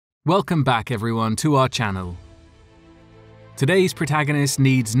Welcome back everyone to our channel. Today's protagonist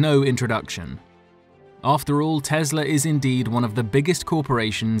needs no introduction. After all, Tesla is indeed one of the biggest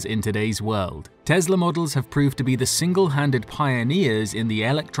corporations in today's world. Tesla models have proved to be the single-handed pioneers in the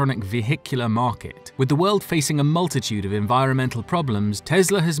electronic vehicular market. With the world facing a multitude of environmental problems,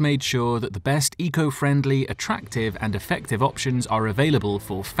 Tesla has made sure that the best eco-friendly, attractive, and effective options are available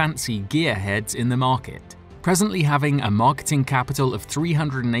for fancy gearheads in the market. Presently having a marketing capital of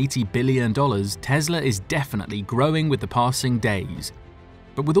 $380 billion, Tesla is definitely growing with the passing days.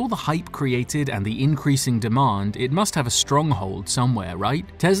 But with all the hype created and the increasing demand, it must have a stronghold somewhere, right?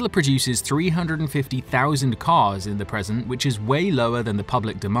 Tesla produces 350,000 cars in the present, which is way lower than the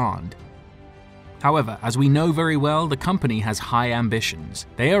public demand. However, as we know very well, the company has high ambitions.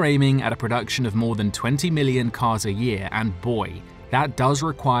 They are aiming at a production of more than 20 million cars a year, and boy, that does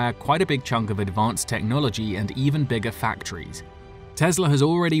require quite a big chunk of advanced technology and even bigger factories. Tesla has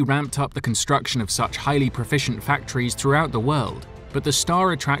already ramped up the construction of such highly proficient factories throughout the world, but the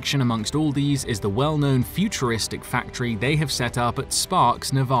star attraction amongst all these is the well-known futuristic factory they have set up at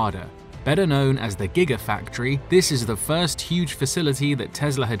Sparks, Nevada. Better known as the Gigafactory, this is the first huge facility that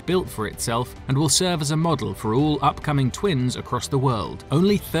Tesla had built for itself and will serve as a model for all upcoming twins across the world.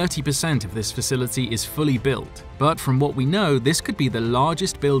 Only 30% of this facility is fully built, but from what we know, this could be the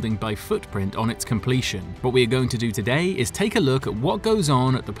largest building by footprint on its completion. What we are going to do today is take a look at what goes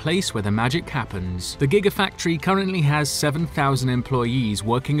on at the place where the magic happens. The Gigafactory currently has 7,000 employees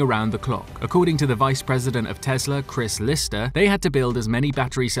working around the clock. According to the vice president of Tesla, Chris Lister, they had to build as many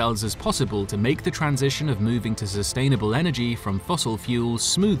battery cells as possible to make the transition of moving to sustainable energy from fossil fuels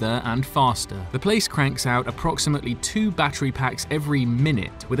smoother and faster. The place cranks out approximately 2 battery packs every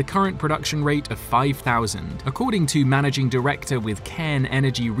minute, with a current production rate of 5,000. According to Managing Director with Cairn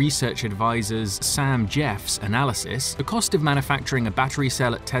Energy Research Advisors Sam Jeff's analysis, the cost of manufacturing a battery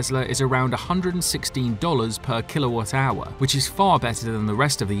cell at Tesla is around $116 per kilowatt hour, which is far better than the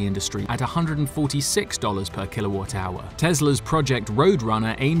rest of the industry at $146 per kilowatt hour. Tesla's Project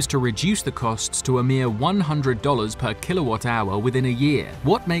Roadrunner aims to reduce the costs to a mere $100 per kilowatt hour within a year.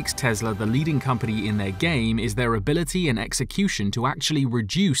 What makes Tesla the leading company in their game is their ability and execution to actually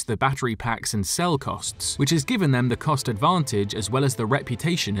reduce the battery packs and cell costs, which has given them the cost advantage as well as the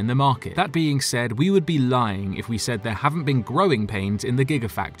reputation in the market. That being said, we would be lying if we said there haven't been growing pains in the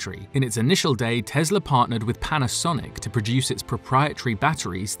Gigafactory. In its initial day, Tesla partnered with Panasonic to produce its proprietary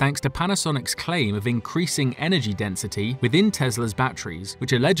batteries thanks to Panasonic's claim of increasing energy density within Tesla's batteries,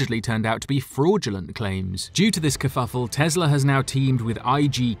 which allegedly turned out to be fraudulent claims. Due to this kerfuffle, Tesla has now teamed with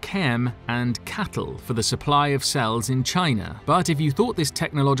IG Chem and CATL for the supply of cells in China. But if you thought this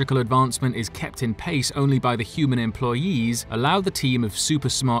technological advancement is kept in pace only by the human employees, allow the team of super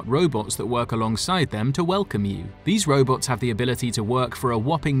smart robots that work alongside them to welcome you. These robots have the ability to work for a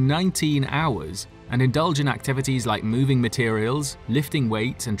whopping 19 hours and indulge in activities like moving materials, lifting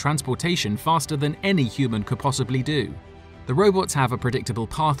weights, and transportation faster than any human could possibly do. The robots have a predictable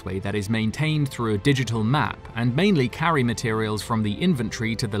pathway that is maintained through a digital map and mainly carry materials from the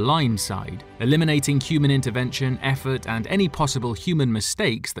inventory to the line side, eliminating human intervention, effort, and any possible human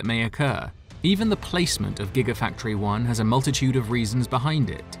mistakes that may occur. Even the placement of Gigafactory 1 has a multitude of reasons behind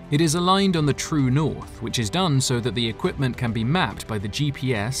it. It is aligned on the true north, which is done so that the equipment can be mapped by the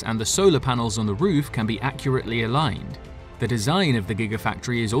GPS and the solar panels on the roof can be accurately aligned. The design of the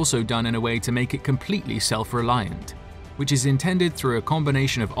Gigafactory is also done in a way to make it completely self-reliant, which is intended through a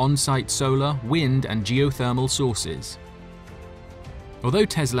combination of on-site solar, wind, and geothermal sources. Although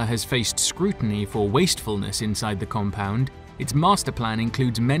Tesla has faced scrutiny for wastefulness inside the compound, its master plan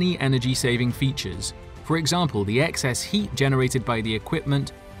includes many energy-saving features. For example, the excess heat generated by the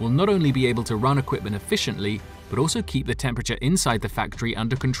equipment will not only be able to run equipment efficiently, but also keep the temperature inside the factory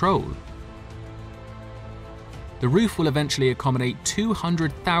under control. The roof will eventually accommodate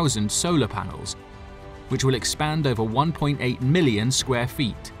 200,000 solar panels, which will expand over 1.8 million square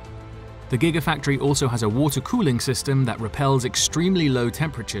feet. The Gigafactory also has a water cooling system that repels extremely low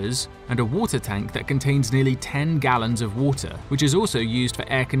temperatures and a water tank that contains nearly 10 gallons of water, which is also used for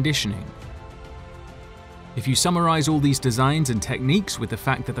air conditioning. If you summarize all these designs and techniques with the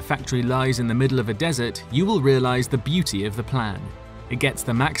fact that the factory lies in the middle of a desert, you will realize the beauty of the plan. It gets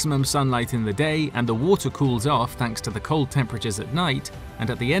the maximum sunlight in the day and the water cools off thanks to the cold temperatures at night, and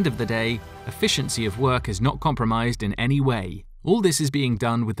at the end of the day, efficiency of work is not compromised in any way. All this is being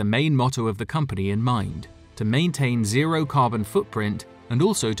done with the main motto of the company in mind: to maintain zero carbon footprint and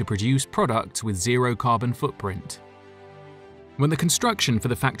also to produce products with zero carbon footprint. When the construction for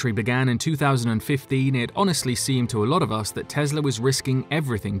the factory began in 2015, it honestly seemed to a lot of us that Tesla was risking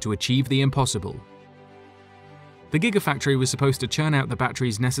everything to achieve the impossible. The Gigafactory was supposed to churn out the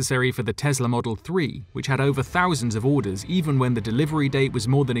batteries necessary for the Tesla Model 3, which had over thousands of orders even when the delivery date was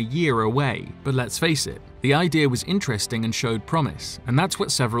more than a year away. But let's face it, the idea was interesting and showed promise, and that's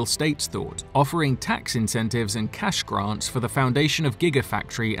what several states thought, offering tax incentives and cash grants for the foundation of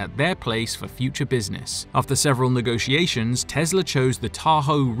Gigafactory at their place for future business. After several negotiations, Tesla chose the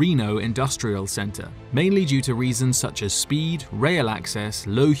Tahoe-Reno Industrial Center, mainly due to reasons such as speed, rail access,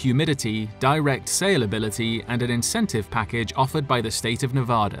 low humidity, direct saleability, and an incentive package offered by the state of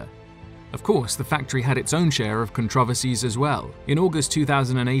Nevada. Of course, the factory had its own share of controversies as well. In August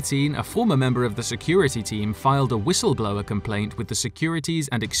 2018, a former member of the security team filed a whistleblower complaint with the Securities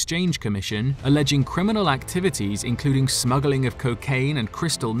and Exchange Commission, alleging criminal activities including smuggling of cocaine and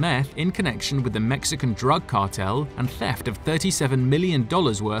crystal meth in connection with the Mexican drug cartel and theft of $37 million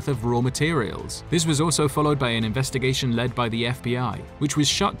worth of raw materials. This was also followed by an investigation led by the FBI, which was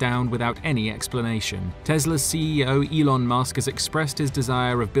shut down without any explanation. Tesla's CEO Elon Musk has expressed his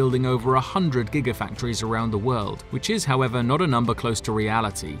desire of building over 100 gigafactories around the world, which is, however, not a number close to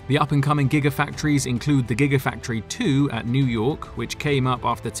reality. The up-and-coming gigafactories include the Gigafactory 2 at New York, which came up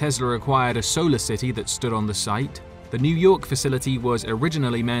after Tesla acquired a solar city that stood on the site. The New York facility was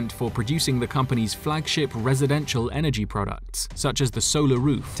originally meant for producing the company's flagship residential energy products, such as the solar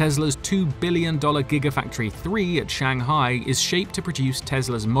roof. Tesla's $2 billion Gigafactory 3 at Shanghai is shaped to produce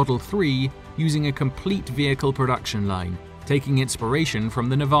Tesla's Model 3 using a complete vehicle production line, taking inspiration from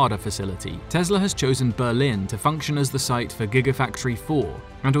the Nevada facility. Tesla has chosen Berlin to function as the site for Gigafactory 4,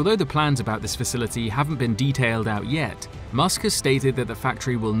 and although the plans about this facility haven't been detailed out yet, Musk has stated that the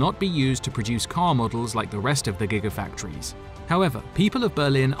factory will not be used to produce car models like the rest of the Gigafactories. However, people of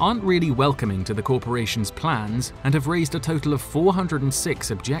Berlin aren't really welcoming to the corporation's plans and have raised a total of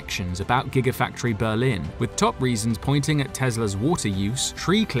 406 objections about Gigafactory Berlin, with top reasons pointing at Tesla's water use,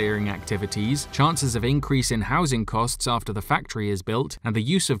 tree clearing activities, chances of increase in housing costs after the factory is built, and the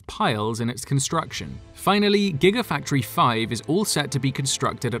use of piles in its construction. Finally, Gigafactory 5 is all set to be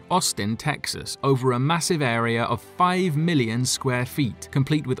constructed at Austin, Texas, over a massive area of 5 million square feet,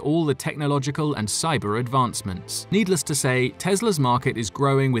 complete with all the technological and cyber advancements. Needless to say, Tesla's market is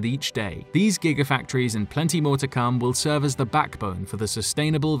growing with each day. These gigafactories and plenty more to come will serve as the backbone for the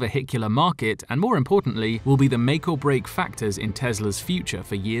sustainable vehicular market and, more importantly, will be the make or break factors in Tesla's future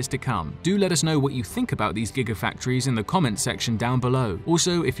for years to come. Do let us know what you think about these gigafactories in the comments section down below.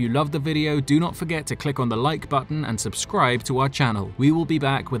 Also, if you loved the video, do not forget to click on the like button and subscribe to our channel. We will be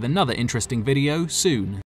back with another interesting video soon.